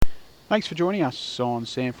Thanks for joining us on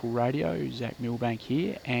Samful Radio. Zach Milbank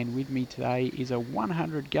here, and with me today is a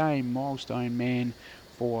 100 game milestone man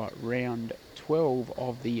for round 12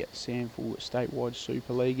 of the Samful Statewide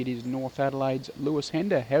Super League. It is North Adelaide's Lewis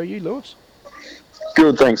Hender. How are you, Lewis?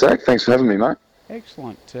 Good, thanks, Zach. Thanks for having me, mate.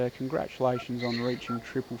 Excellent. Congratulations on reaching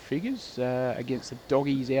triple figures against the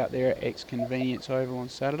doggies out there at X Convenience Oval on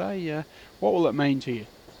Saturday. What will it mean to you?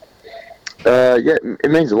 Yeah, it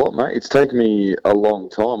means a lot, mate. It's taken me a long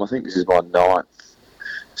time. I think this is my ninth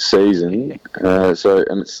season,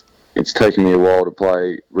 and it's taken me a while to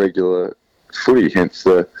play regular footy, hence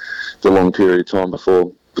the long period of time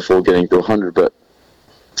before getting to 100. But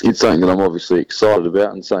it's something that I'm obviously excited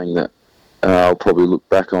about, and something that I'll probably look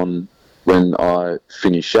back on when I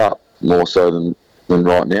finish up more so than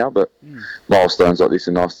right now. But milestones like this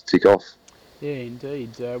are nice to tick off. Yeah,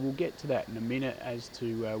 indeed. We'll get to that in a minute as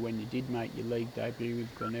to when you did make your league debut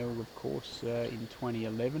with Glenelg, of course, in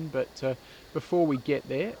 2011. But before we get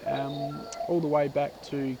there, all the way back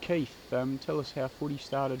to Keith, tell us how footy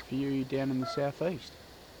started for you down in the southeast.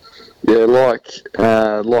 Yeah, like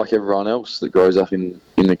everyone else that grows up in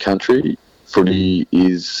the country, footy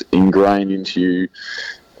is ingrained into you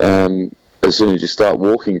as soon as you start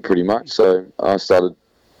walking, pretty much. So I started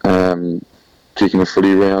kicking the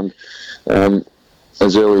footy around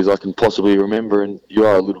as early as I can possibly remember, and you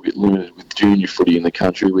are a little bit limited with junior footy in the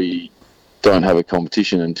country. We don't have a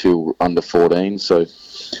competition until under 14, so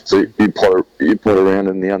you play around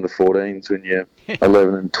in the under 14s when you're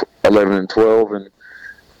 11 and 12,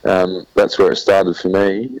 and that's where it started for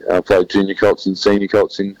me. I played junior cots and senior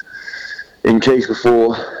cots in Keith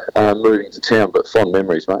before moving to town, but fond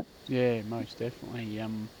memories, mate. Yeah, most definitely.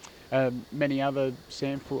 Many other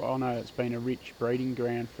Samful, I know it's been a rich breeding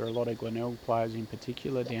ground for a lot of Glenelg players in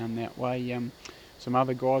particular down that way. Some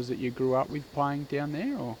other guys that you grew up with playing down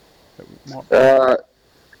there, or that might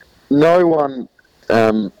be? No one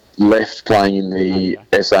left playing in the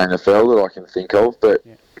SANFL that I can think of, but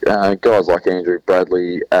guys like Andrew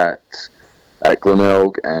Bradley at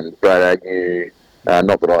Glenelg and Brad Agnew,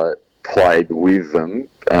 not that I played with them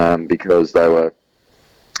because they were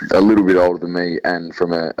a little bit older than me and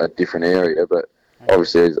from a different area, but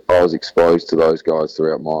obviously I was exposed to those guys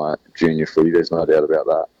throughout my junior footy. There's no doubt about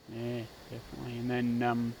that. Yeah, definitely. And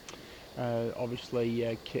then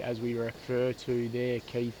obviously, as we refer to there,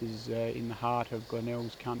 Keith is in the heart of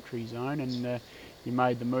Glenelg's country zone, and you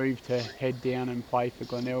made the move to head down and play for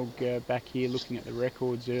Glenelg back here. Looking at the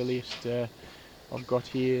records, earliest I've got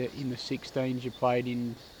here in the 16s, you played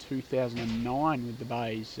in 2009 with the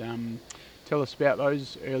Bays. Tell us about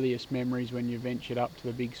those earliest memories when you ventured up to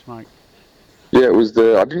the Big Smoke. Yeah, it was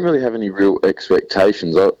I didn't really have any real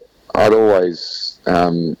expectations. I'd always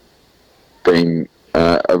been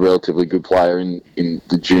a relatively good player in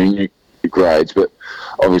the junior grades, but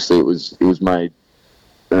obviously it was made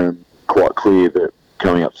quite clear that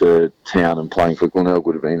coming up to town and playing for Glenelg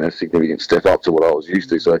would have been a significant step up to what I was used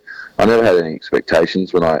to. So I never had any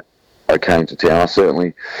expectations when I came to town. I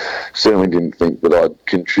certainly didn't think that I'd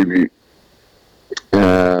contribute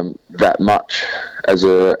that much as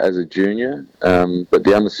a junior, but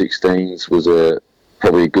the under 16s was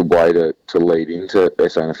probably a good way to lead into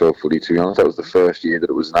SANFL footy. To be honest, that was the first year that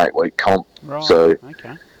it was an 8-week comp, so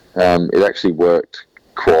it actually worked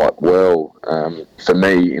quite well for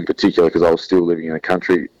me in particular because I was still living in the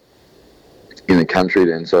country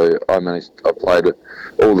then. So I played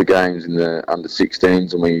all the games in the under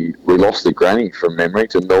 16s, and we lost the granny from memory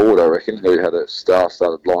to Norwood, I reckon, who had a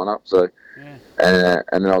star-studded lineup. So. And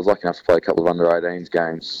then I was lucky enough to play a couple of under-18s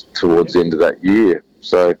games towards the end of that year.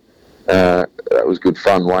 So that was good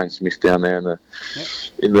fun. Wayne Smith down there in the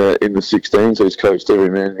 16s, who's coached every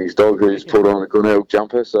man and his dog, who's put on a Glenelg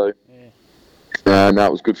jumper. So no,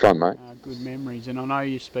 it was good fun, mate. Good memories, and I know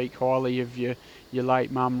you speak highly of your late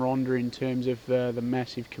mum Rhonda in terms of the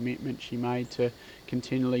massive commitment she made to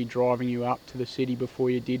continually driving you up to the city before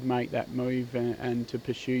you did make that move and to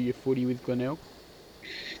pursue your footy with Glenelg.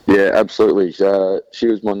 Yeah, absolutely. She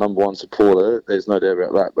was my number one supporter. There's no doubt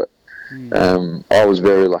about that. But I was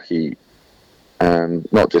very lucky.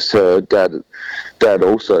 Not just her, Dad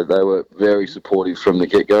also. They were very supportive from the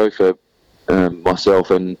get-go for myself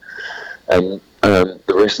and the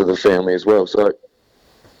rest of the family as well. So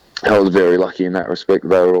I was very lucky in that respect.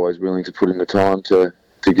 They were always willing to put in the time to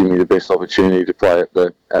give me the best opportunity to play at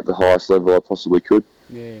the highest level I possibly could.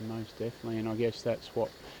 Yeah, most definitely. And I guess that's what.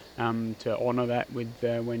 To honour that with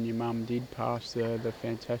when your mum did pass the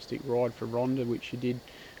fantastic ride for Rhonda, which you did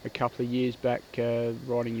a couple of years back,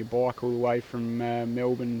 riding your bike all the way from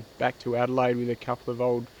Melbourne back to Adelaide with a couple of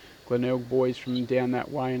old Glenelg boys from down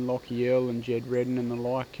that way, and Lockie Earl and Jed Redden and the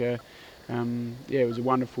like. it was a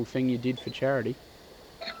wonderful thing you did for charity.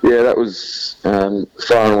 Yeah, that was far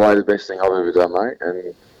and away the best thing I've ever done,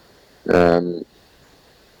 mate. And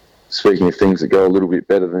speaking of things that go a little bit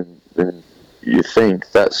better than you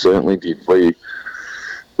think, that certainly did. We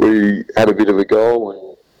had a bit of a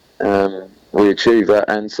goal, and we achieved that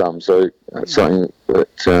and some. So that's something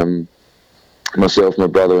that myself, my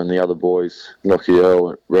brother, and the other boys, Lockie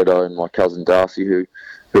Earl, Redo, and my cousin Darcy, who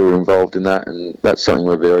were involved in that, and that's something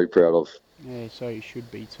we're very proud of. Yeah, so you should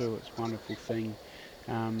be too. It's a wonderful thing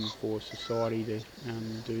for society to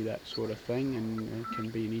do that sort of thing, and it can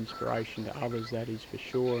be an inspiration to others, that is for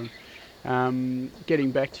sure.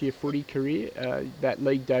 Getting back to your footy career, that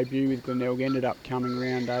league debut with Glenelg ended up coming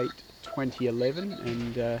round 8, 2011,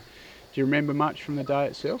 and do you remember much from the day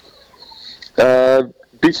itself?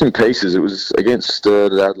 Bits and pieces. It was against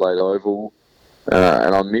Sturt at Adelaide Oval,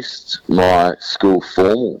 and I missed my school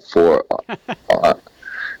formal for it.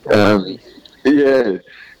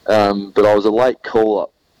 But I was a late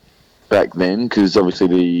call-up back then because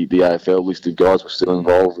obviously the AFL listed guys were still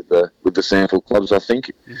involved with the sample clubs. I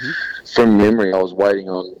think from memory, I was waiting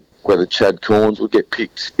on whether Chad Corns would get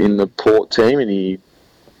picked in the Port team, and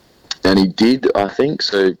he did, I think.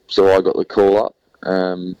 So I got the call-up.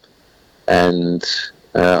 And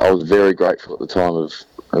I was very grateful at the time of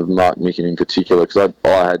Mark Micken in particular, because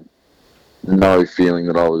I had no feeling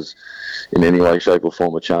that I was in any way, shape or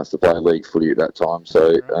form a chance to play league footy at that time.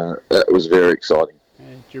 So that was very exciting.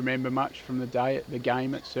 Do you remember much from the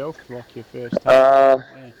game itself, like your first time?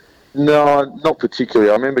 No, not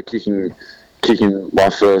particularly. I remember kicking my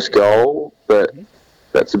first goal, but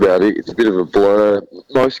that's about it. It's a bit of a blur.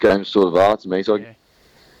 Most games sort of are to me, so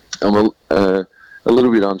I'm a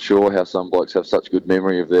little bit unsure how some blokes have such good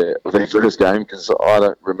memory of their first game, because I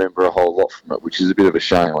don't remember a whole lot from it, which is a bit of a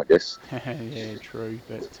shame, I guess. Yeah, true.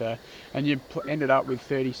 But and you ended up with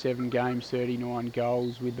 37 games, 39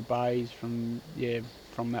 goals with the Bays from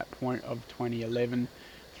that point of 2011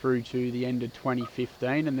 through to the end of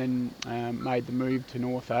 2015, and then made the move to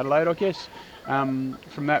North Adelaide. I guess from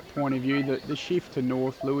that point of view, the shift to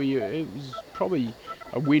North, Louis, it was probably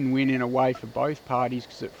a win-win in a way for both parties,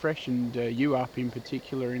 because it freshened you up in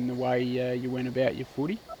particular in the way you went about your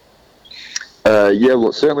footy. Well,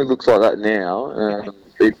 it certainly looks like that now.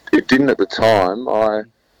 It didn't at the time.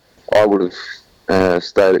 I would have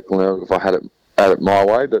stayed at Glenelg if I had it my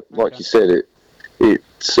way, but like you said, it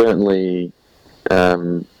certainly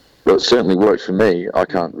worked for me. I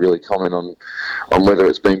can't really comment on whether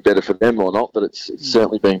it's been better for them or not, but it's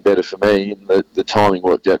certainly been better for me. And the timing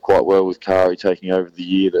worked out quite well with Kari taking over the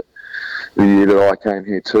year that I came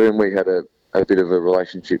here too, and we had a bit of a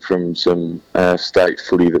relationship from some state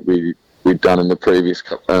footy that we'd done in the previous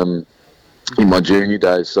in my junior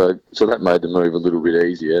days. So that made the move a little bit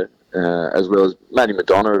easier, as well as Matty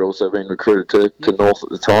Madonna had also been recruited to North at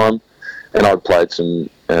the time. And I'd played some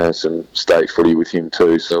state footy with him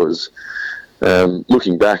too, so it was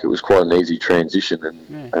looking back, it was quite an easy transition,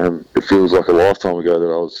 and it feels like a lifetime ago that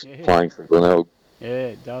I was playing for Glenelg.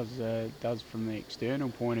 Yeah, it does. Does from the external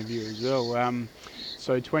point of view as well.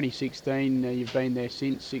 So 2016, you've been there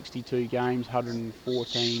since, 62 games,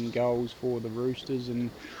 114 goals for the Roosters. And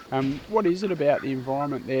what is it about the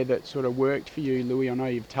environment there that sort of worked for you, Louis? I know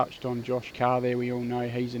you've touched on Josh Carr there. We all know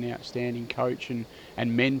he's an outstanding coach and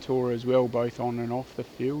mentor as well, both on and off the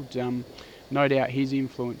field. No doubt his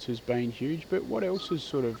influence has been huge, but what else has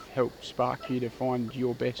sort of helped spark you to find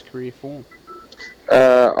your best career form?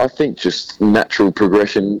 I think just natural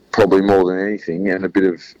progression, probably more than anything, and a bit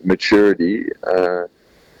of maturity.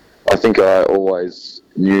 I think I always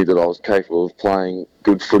knew that I was capable of playing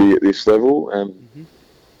good footy at this level,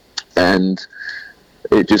 and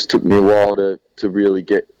it just took me a while to really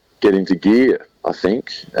get into gear, I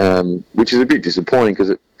think, which is a bit disappointing because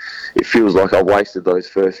it feels like I wasted those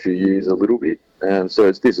first few years a little bit, so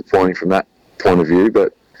it's disappointing from that point of view,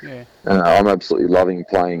 but I'm absolutely loving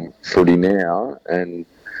playing footy now, and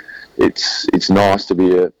it's nice to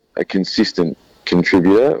be a consistent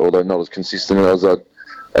contributor, although not as consistent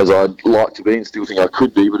as I'd like to be and still think I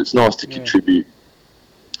could be, but it's nice to contribute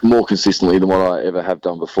more consistently than what I ever have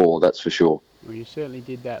done before, that's for sure. Well, you certainly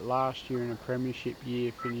did that last year in a premiership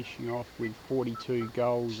year, finishing off with 42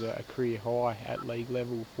 goals, a career high at league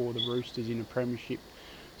level for the Roosters in a premiership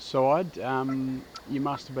side. You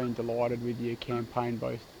must have been delighted with your campaign,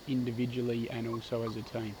 both individually and also as a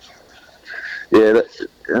team. Yeah,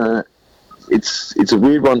 it's a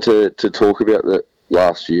weird one to talk about that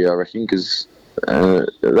last year, I reckon, because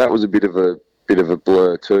that was a bit of a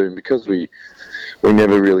blur too, and because we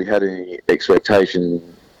never really had any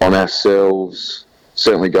expectation on ourselves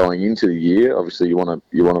certainly going into the year. Obviously, you want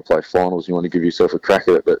to play finals, you want to give yourself a crack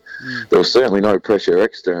at it, but there was certainly no pressure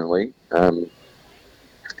externally, and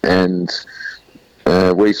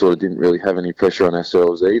we sort of didn't really have any pressure on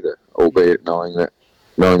ourselves either. Albeit knowing that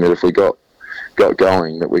if we got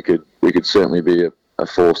going, that we could certainly be a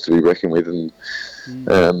force to be reckoned with, and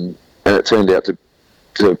it turned out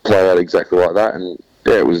to play out exactly like that. And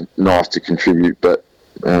yeah, it was nice to contribute, but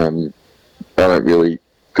I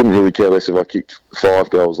couldn't really care less if I kicked 5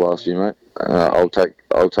 goals last year, mate. I'll take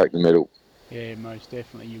the medal. Yeah, most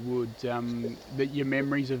definitely you would. Your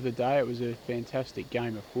memories of the day, it was a fantastic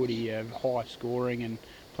game of footy, high scoring and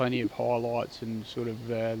plenty of highlights, and sort of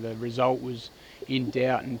the result was in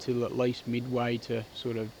doubt until at least midway to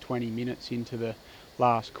sort of 20 minutes into the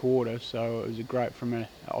last quarter. So it was from an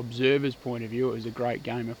observer's point of view, it was a great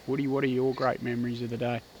game of footy. What are your great memories of the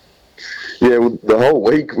day? Yeah, well, the whole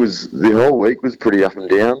week was pretty up and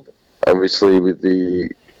down. Obviously, with the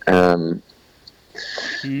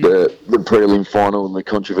prelim final and the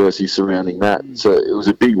controversy surrounding that. So it was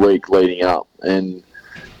a big week leading up, and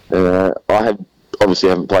I haven't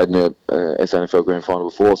played in a SANFL Grand Final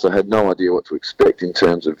before, so I had no idea what to expect in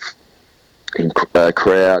terms of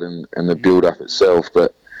crowd and the build-up itself.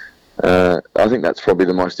 But I think that's probably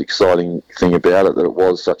the most exciting thing about it, that it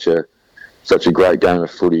was such a great game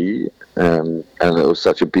of footy, and it was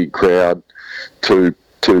such a big crowd, two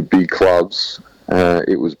big clubs.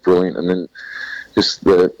 It was brilliant, and then just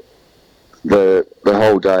the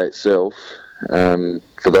whole day itself.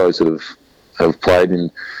 For those that have played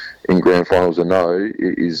in grand finals and know,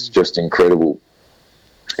 it is just incredible,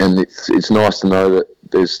 and it's nice to know that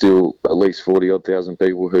there's still at least 40,000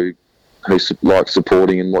 people who like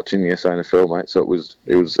supporting and watching the SANFL, mate. So it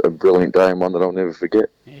was a brilliant day, and one that I'll never forget.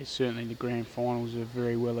 Yeah, certainly the grand finals are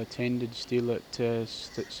very well attended still at Central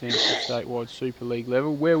Statewide Super League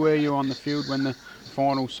level. Where were you on the field when the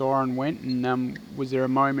final siren went, and was there a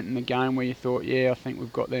moment in the game where you thought, yeah, I think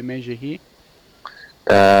we've got their measure here?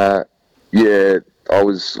 Yeah, I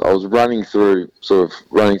was running through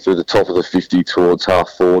the top of the 50 towards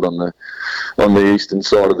half forward on the eastern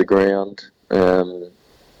side of the ground,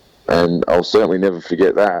 and I'll certainly never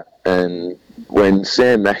forget that. And when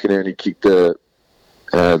Sam McInerney kicked the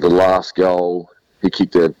last goal, he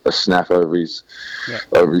kicked a snap over his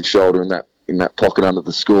shoulder in that pocket under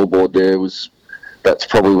the scoreboard. That's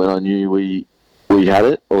probably when I knew we had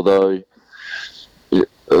it. Although it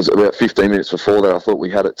was about 15 minutes before that, I thought we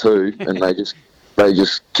had it too, and they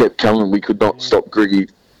just kept coming. We could not stop Griggy.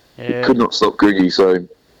 Yeah. We could not stop Griggy. So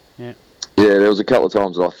yeah, there was a couple of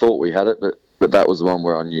times that I thought we had it, but that was the one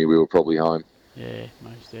where I knew we were probably home. Yeah,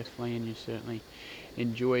 most definitely, and you certainly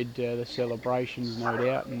enjoyed the celebrations, no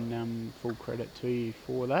doubt, and full credit to you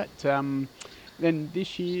for that. Then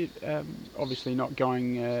this year, obviously not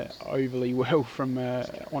going overly well from an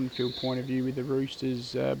on-field point of view with the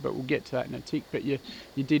Roosters, but we'll get to that in a tick. But you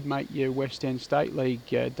did make your West End State League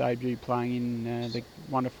debut playing in the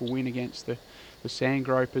wonderful win against the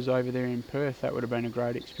Sandgropers over there in Perth. That would have been a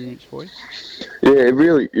great experience for you. Yeah, it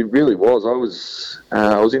really was. I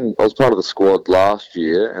was part of the squad last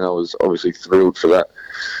year, and I was obviously thrilled for that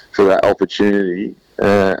opportunity.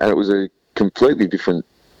 And it was a completely different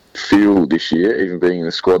feel this year, even being in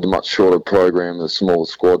the squad. The much shorter program, the smaller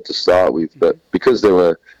squad to start with, but because there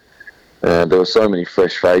were so many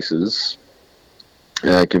fresh faces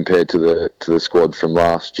compared to the squad from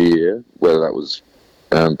last year, whether that was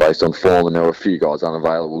based on form, and there were a few guys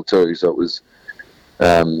unavailable too. So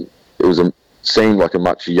seemed like a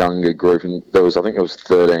much younger group, and I think there was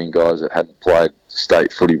 13 guys that hadn't played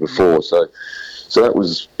state footy before. So it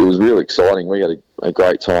was really exciting. We had a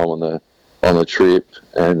great time on the trip,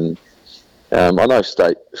 and I know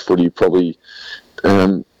state footy probably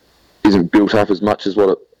isn't built up as much as what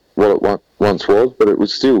it once was, but it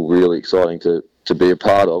was still really exciting to be a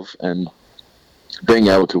part of, and being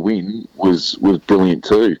able to win was brilliant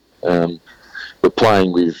too. But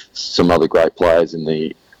playing with some other great players in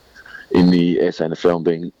the SANFL,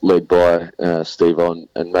 being led by Steve and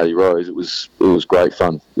Matty Rose, it was great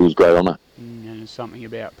fun. It was great honour. And there's something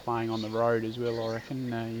about playing on the road as well, I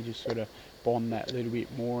reckon. You just sort of bond that a little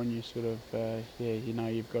bit more, and you sort of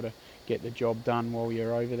you've got to get the job done while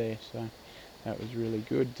you're over there. So that was really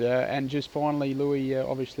good. And just finally, Louis,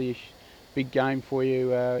 obviously a big game for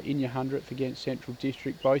you in your 100th against Central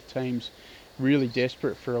District. Both teams really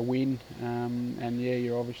desperate for a win, and yeah,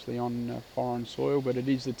 you're obviously on foreign soil, but it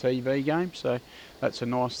is the TV game, so that's a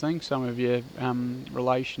nice thing. Some of your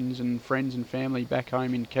relations and friends and family back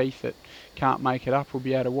home in Keith that can't make it up will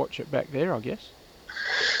be able to watch it back there, I guess.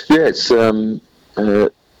 Yeah, it's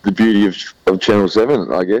the beauty of Channel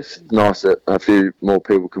 7, I guess. It's nice that a few more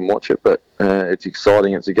people can watch it, but it's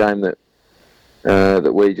exciting. It's a game that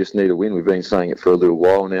we just need to win. We've been saying it for a little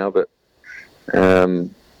while now, but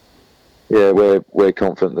yeah, we're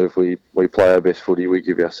confident that if we play our best footy, we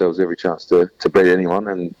give ourselves every chance to beat anyone,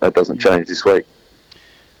 and that doesn't change this week.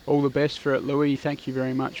 All the best for it, Louis. Thank you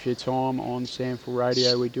very much for your time on SANFL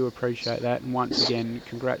Radio. We do appreciate that. And once again,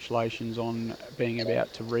 congratulations on being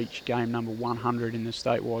about to reach game number 100 in the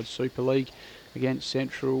statewide Super League against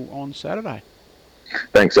Central on Saturday.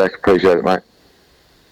 Thanks, Zach. Appreciate it, mate.